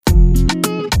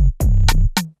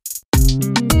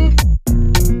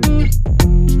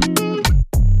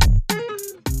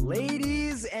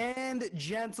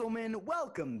gentlemen,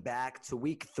 welcome back to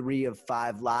week 3 of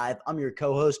 5 Live. I'm your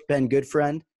co-host, Ben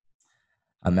Goodfriend.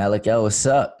 I'm Alec L. What's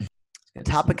up?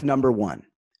 Topic number 1.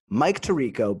 Mike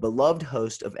Tirico, beloved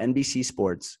host of NBC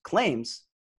Sports, claims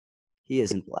he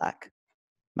isn't black.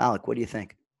 Malik, what do you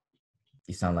think?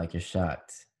 You sound like you're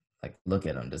shocked. Like, look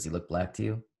at him. Does he look black to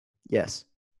you? Yes.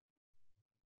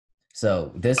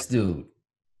 So this dude,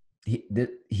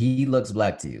 he looks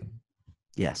black to you.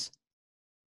 Yes.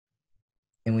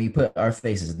 And when you put our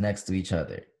faces next to each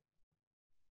other,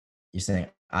 you're saying,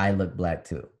 I look black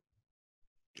too.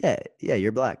 Yeah,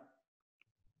 you're black.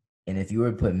 And if you were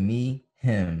to put me,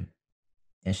 him,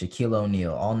 and Shaquille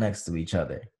O'Neal all next to each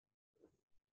other,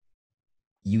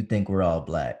 you think we're all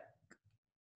black.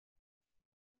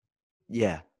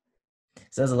 Yeah.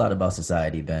 Says a lot about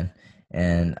society, Ben.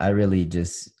 And I really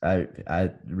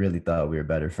thought we were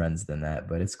better friends than that,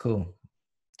 but it's cool.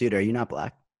 Dude, are you not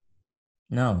black?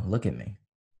 No, look at me.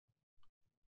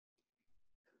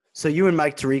 So you and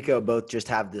Mike Tirico both just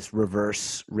have this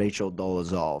reverse Rachel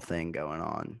Dolezal thing going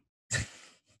on.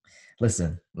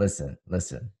 Listen.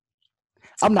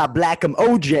 I'm not black, I'm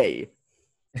OJ.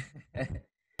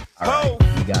 All right,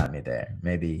 you got me there.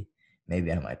 Maybe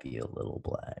I might be a little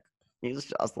black. He's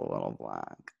just a little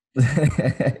black.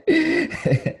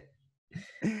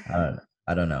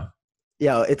 I don't know.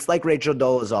 Yeah, it's like Rachel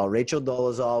Dolezal. Rachel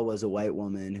Dolezal was a white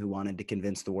woman who wanted to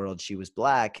convince the world she was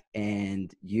black,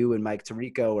 and you and Mike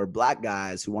Tirico are black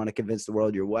guys who want to convince the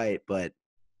world you're white, but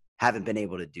haven't been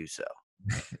able to do so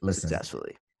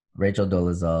successfully. Rachel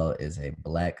Dolezal is a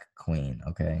black queen,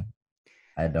 okay?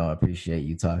 I don't appreciate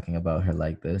you talking about her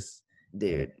like this.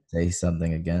 Dude. Say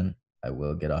something again, I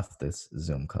will get off this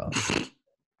Zoom call.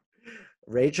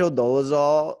 Rachel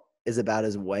Dolezal is about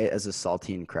as white as a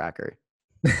saltine cracker.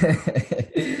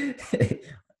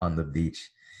 On the beach.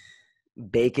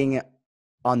 Baking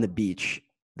on the beach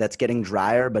that's getting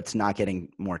drier, but it's not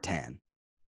getting more tan.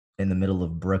 In the middle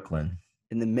of Brooklyn.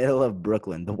 In the middle of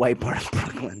Brooklyn, the white part of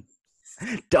Brooklyn.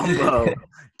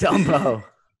 Dumbo.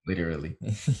 Literally.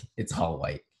 It's all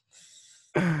white.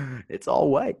 It's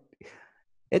all white.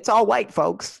 It's all white,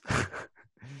 folks.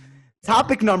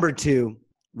 Topic number 2,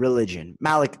 religion.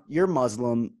 Malik, you're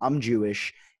Muslim. I'm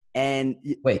Jewish. And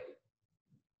wait.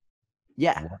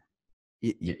 Yeah.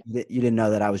 You didn't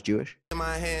know that I was Jewish? In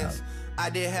my hands, I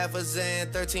did have a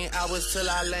Zen, 13 hours till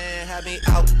I land, had me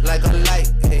out like a light,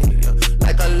 hey,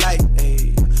 like a light,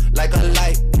 hey, like a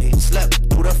light, hey, slept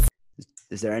through the.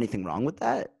 Is there anything wrong with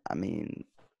that? I mean,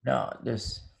 no,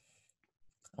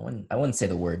 I wouldn't say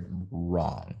the word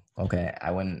wrong. Okay,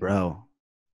 I wouldn't. Bro,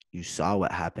 you saw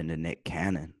what happened to Nick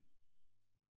Cannon.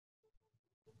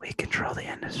 We control the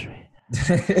industry.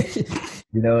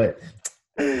 You know what?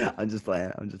 I'm just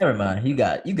playing. Never mind. You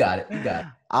got it.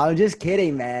 I'm just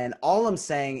kidding, man. All I'm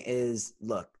saying is,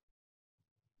 look,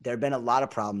 there have been a lot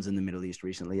of problems in the Middle East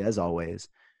recently, as always.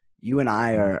 You and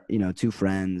I are, two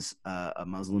friends, a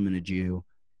Muslim and a Jew,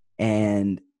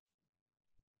 and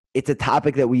it's a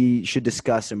topic that we should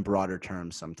discuss in broader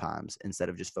terms sometimes instead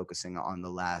of just focusing on the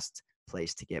last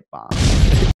place to get bombed.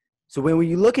 So when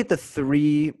you look at the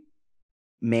 3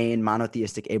 main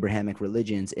monotheistic Abrahamic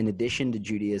religions, in addition to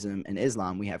Judaism and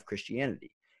Islam, we have Christianity.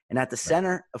 And at the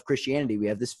center of Christianity, we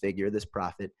have this figure, this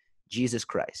prophet, Jesus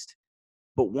Christ.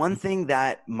 But one thing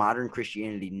that modern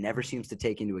Christianity never seems to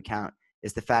take into account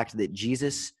is the fact that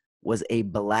Jesus was a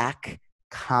black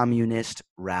communist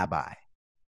rabbi.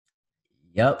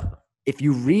 Yep. If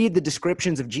you read the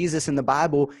descriptions of Jesus in the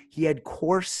Bible, he had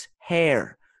coarse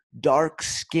hair, dark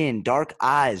skin, dark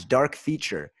eyes, dark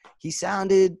feature. He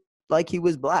sounded like he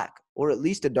was black, or at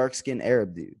least a dark-skinned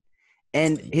Arab dude.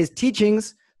 And his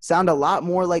teachings sound a lot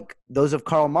more like those of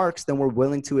Karl Marx than we're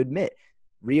willing to admit.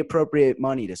 Reappropriate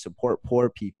money to support poor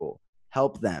people,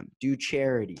 help them, do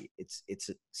charity. It's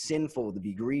sinful to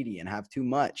be greedy and have too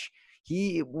much.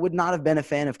 He would not have been a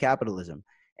fan of capitalism.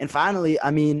 And finally,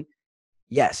 I mean,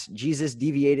 yes, Jesus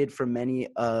deviated from many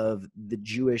of the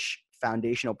Jewish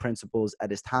foundational principles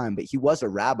at his time, but he was a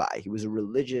rabbi. He was a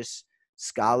religious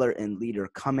scholar and leader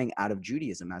coming out of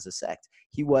Judaism as a sect.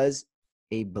 He was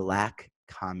a black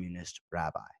communist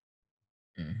rabbi.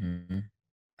 Mm-hmm.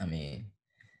 I mean,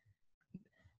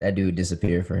 that dude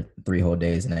disappeared for 3 whole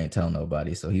days and I ain't telling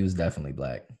nobody, so he was definitely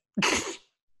black.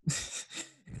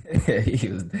 He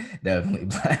was definitely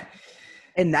black.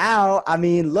 And now, I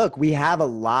mean, look, we have a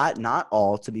lot, not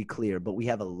all to be clear, but we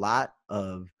have a lot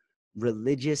of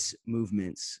religious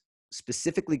movements,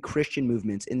 specifically Christian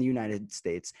movements in the United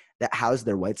States, that house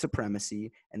their white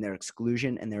supremacy and their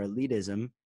exclusion and their elitism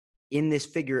in this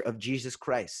figure of Jesus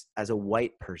Christ as a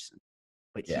white person.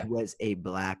 But he was a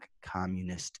black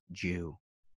communist Jew.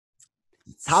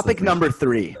 Topic number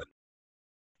 3.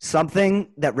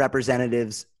 Something that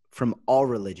representatives from all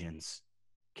religions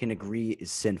can agree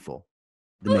is sinful.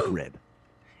 The McRib.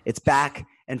 It's back.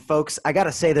 And folks, I got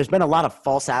to say, there's been a lot of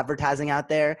false advertising out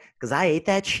there because I ate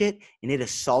that shit and it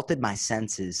assaulted my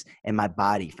senses and my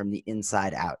body from the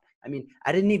inside out. I mean,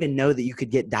 I didn't even know that you could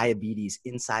get diabetes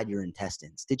inside your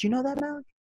intestines. Did you know that, Malik?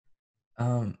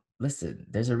 Listen,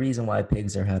 there's a reason why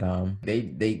pigs are haram. They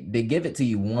give it to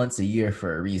you once a year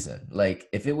for a reason. Like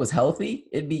if it was healthy,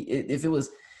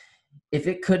 if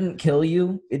it couldn't kill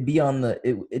you, it'd be on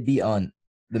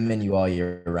the menu all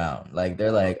year round. Like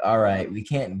they're like, all right, we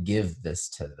can't give this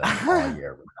to them all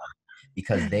year round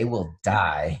because they will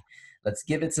die. Let's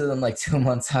give it to them like 2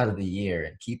 months out of the year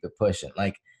and keep it pushing.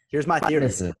 Like, here's my theory.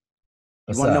 Listen,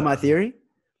 you want to know my theory?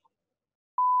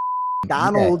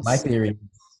 McDonald's. Yeah, my theory.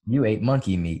 You ate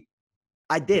monkey meat.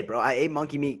 I did, bro. I ate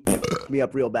monkey meat. It fucked me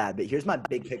up real bad. But here's my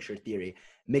big picture theory.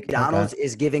 McDonald's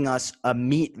is giving us a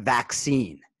meat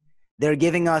vaccine. They're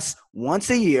giving us once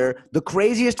a year the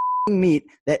craziest meat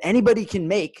that anybody can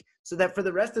make so that for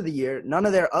the rest of the year, none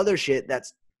of their other shit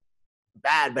that's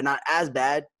bad but not as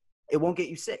bad, it won't get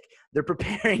you sick. They're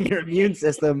preparing your immune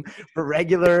system for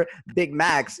regular Big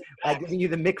Macs by giving you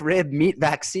the McRib meat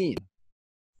vaccine.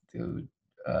 Dude,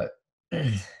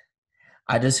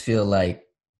 I just feel like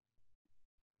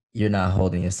you're not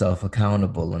holding yourself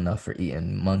accountable enough for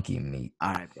eating monkey meat.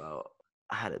 All right, bro.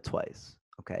 I had it twice.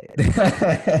 Okay.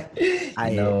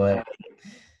 You know what?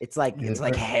 It's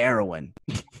like heroin.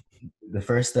 The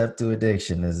first step to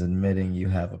addiction is admitting you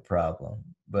have a problem.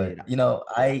 But you know,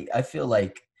 I feel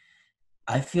like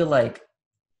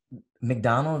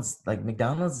McDonald's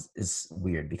is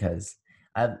weird because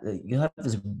you have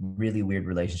this really weird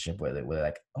relationship with it. Where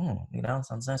like, oh, McDonald's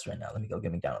sounds nice right now. Let me go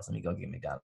get McDonald's. Let me go get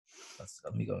McDonald's.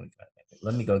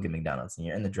 Let me go get McDonald's. And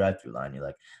you're in the drive-thru line. You're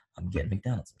like, I'm getting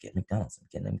McDonald's. I'm getting McDonald's. I'm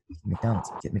getting McDonald's.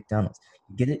 I'm getting McDonald's.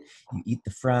 You get it. You eat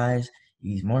the fries.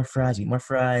 You eat more fries. You eat more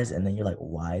fries. And then you're like,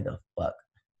 why the fuck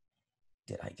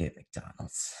did I get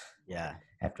McDonald's? Yeah.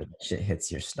 After that shit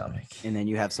hits your stomach. And then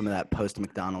you have some of that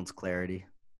post-McDonald's clarity.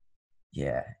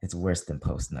 Yeah, it's worse than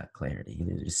post-nut clarity.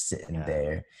 You're just sitting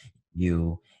there,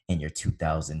 you and your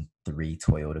 2003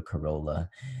 Toyota Corolla.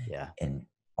 Yeah. And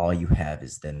all you have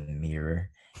is the mirror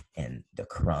and the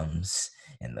crumbs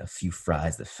and the few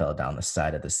fries that fell down the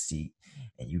side of the seat.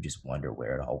 And you just wonder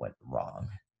where it all went wrong.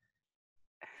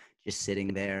 Just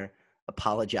sitting there,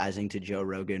 apologizing to Joe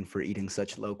Rogan for eating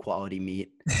such low-quality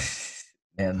meat.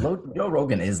 And Joe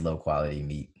Rogan is low-quality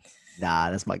meat.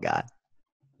 Nah, that's my guy.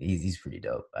 He's pretty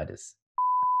dope.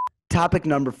 Topic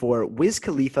number 4, Wiz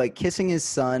Khalifa kissing his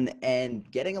son and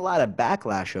getting a lot of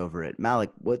backlash over it.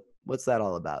 Malik, what's that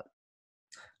all about?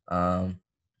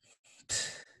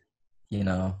 You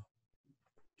know,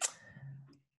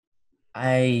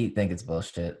 I think it's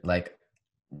bullshit. Like,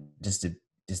 just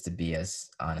to be as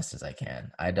honest as I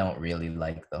can, I don't really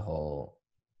like the whole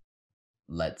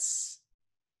let's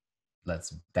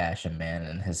bash a man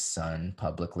and his son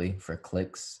publicly for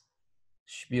clicks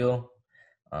spiel.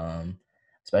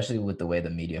 Especially with the way the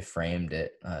media framed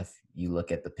it. If you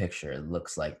look at the picture, it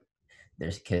looks like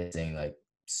they're kissing like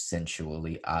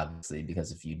sensually, obviously,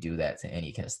 because if you do that to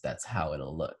any kiss, that's how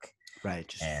it'll look. Right.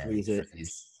 Just and freeze it.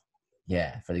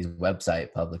 For these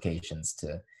website publications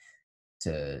to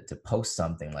post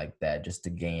something like that just to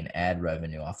gain ad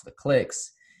revenue off the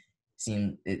clicks,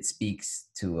 it speaks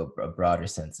to a broader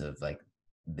sense of like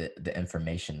the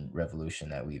information revolution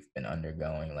that we've been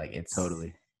undergoing. Like it's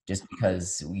totally. Just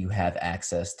because you have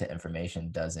access to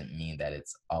information doesn't mean that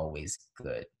it's always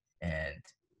good. And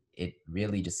it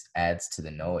really just adds to the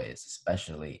noise,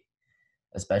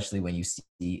 especially when you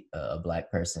see a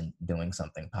Black person doing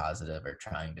something positive or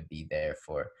trying to be there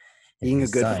for being a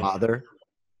good father.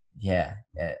 Yeah.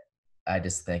 I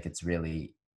just think it's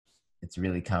really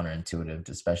counterintuitive,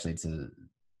 especially to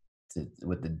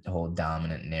with the whole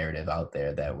dominant narrative out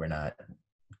there that we're not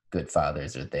good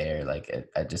fathers are there. Like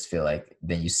I just feel like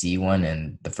then you see one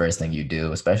and the first thing you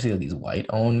do, especially with these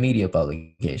white-owned media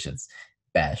publications,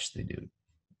 bash the dude.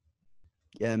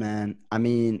 Yeah, man. I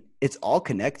mean, it's all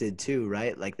connected too,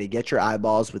 right? Like they get your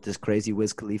eyeballs with this crazy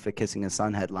Wiz Khalifa kissing his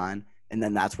son headline, and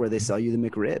then that's where they sell you the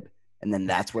McRib, and then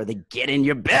that's where they get in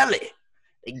your belly.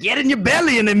 They get in your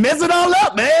belly and they mess it all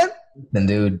up, man. Then,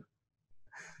 dude,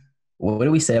 what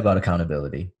do we say about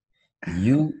accountability?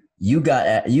 You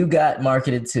got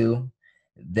marketed to.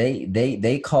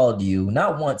 They called you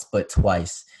not once but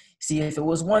twice. See, if it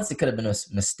was once, it could have been a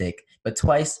mistake, but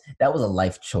twice, that was a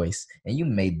life choice, and you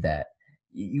made that.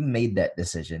 You made that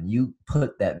decision. You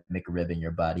put that McRib in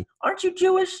your body. Aren't you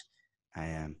Jewish? I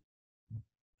am.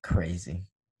 Crazy.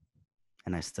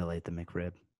 And I still ate the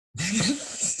McRib.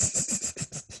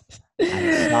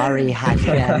 I'm sorry,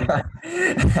 Hashem.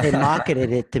 They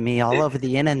marketed it to me all over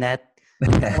the internet.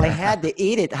 So I had to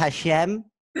eat it, Hashem.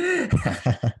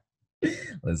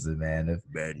 Listen, man.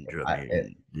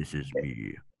 Benjamin, this is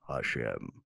me, Hashem.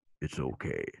 It's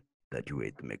okay that you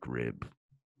ate the McRib.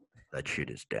 That shit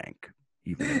is dank.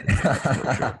 Even if it's not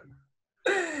kosher.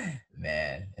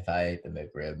 Man, if I ate the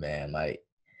McRib, man, I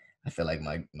feel like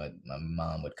my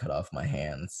mom would cut off my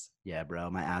hands. Yeah, bro,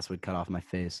 my ass would cut off my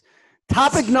face.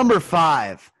 Topic number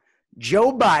 5.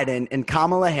 Joe Biden and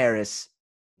Kamala Harris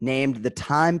named the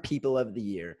Time People of the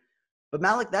Year. But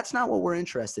Malik, that's not what we're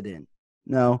interested in.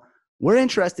 No, we're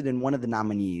interested in one of the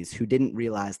nominees who didn't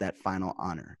realize that final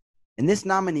honor. And this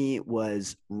nominee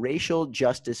was Racial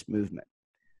Justice Movement.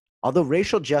 Although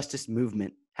Racial Justice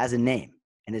Movement has a name,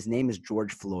 and his name is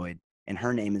George Floyd, and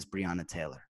her name is Breonna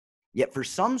Taylor. Yet for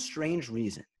some strange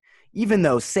reason, even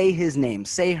though say his name,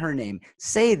 say her name,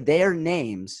 say their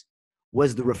names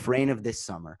was the refrain of this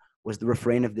summer, was the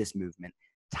refrain of this movement,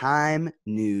 Time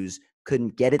News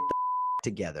couldn't get it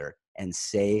together and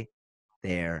say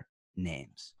their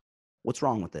names. What's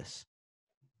wrong with this?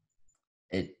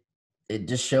 It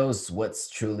just shows what's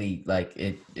truly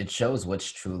it shows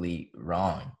what's truly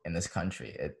wrong in this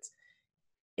country.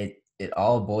 It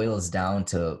all boils down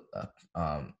to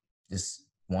just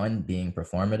one, being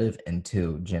performative, and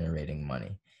 2, generating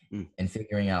money and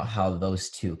figuring out how those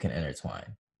two can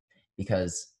intertwine.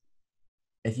 Because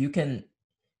if you can,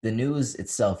 the news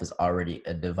itself is already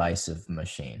a divisive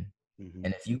machine. Mm-hmm.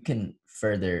 And if you can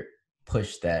further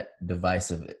push that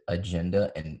divisive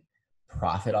agenda and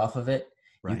profit off of it,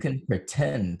 right, you can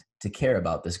pretend to care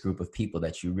about this group of people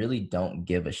that you really don't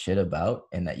give a shit about,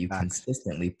 and that you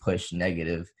consistently push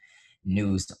negative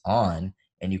news on,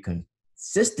 and you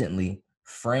consistently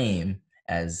frame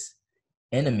as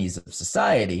enemies of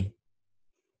society.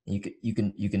 You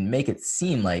can make it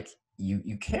seem like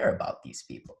you care about these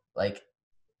people,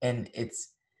 and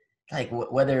it's like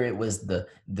whether it was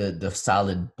the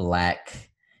solid black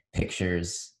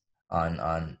pictures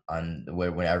on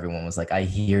where everyone was like, I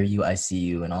hear you, I see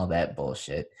you, and all that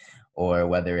bullshit, or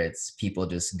whether it's people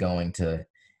just going to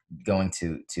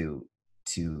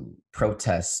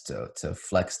protest to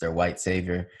flex their white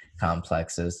savior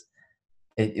complexes.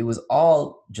 It was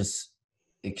all just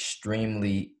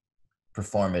extremely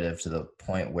performative to the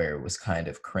point where it was kind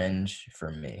of cringe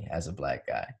for me as a black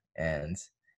guy. And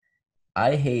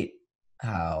I hate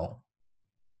how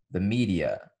the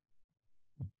media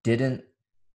didn't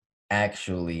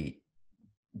actually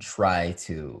try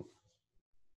to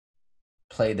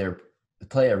play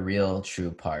a real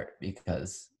true part,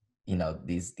 because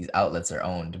these outlets are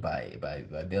owned by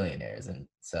billionaires, and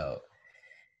so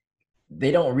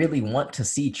they don't really want to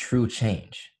see true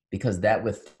change, because that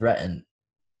would threaten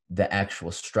the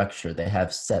actual structure they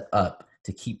have set up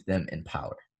to keep them in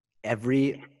power.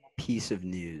 Every piece of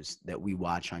news that we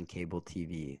watch on cable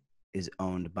TV is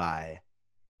owned by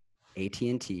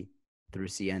AT&T through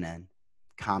CNN,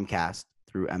 Comcast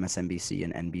through MSNBC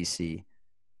and NBC,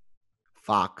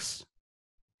 Fox,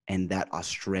 and that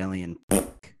Australian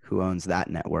who owns that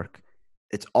network.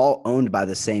 It's all owned by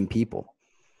the same people.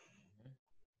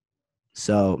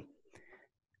 So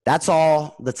that's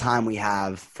all the time we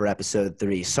have for episode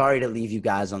 3. Sorry to leave you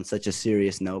guys on such a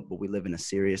serious note, but we live in a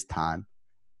serious time.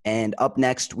 And up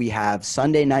next, we have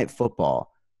Sunday Night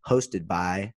Football, hosted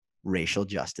by Racial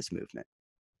Justice Movement.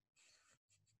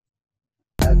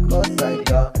 No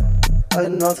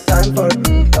time for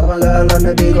it. Come on, girl, on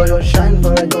the big go shine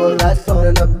for it. Go last on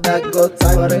in the back, go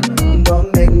time for it.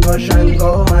 Don't make no shine,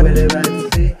 go. I'm in the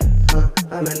backseat.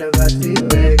 I'm in the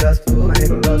backseat. Vegas too many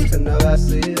lost in the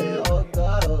backseat.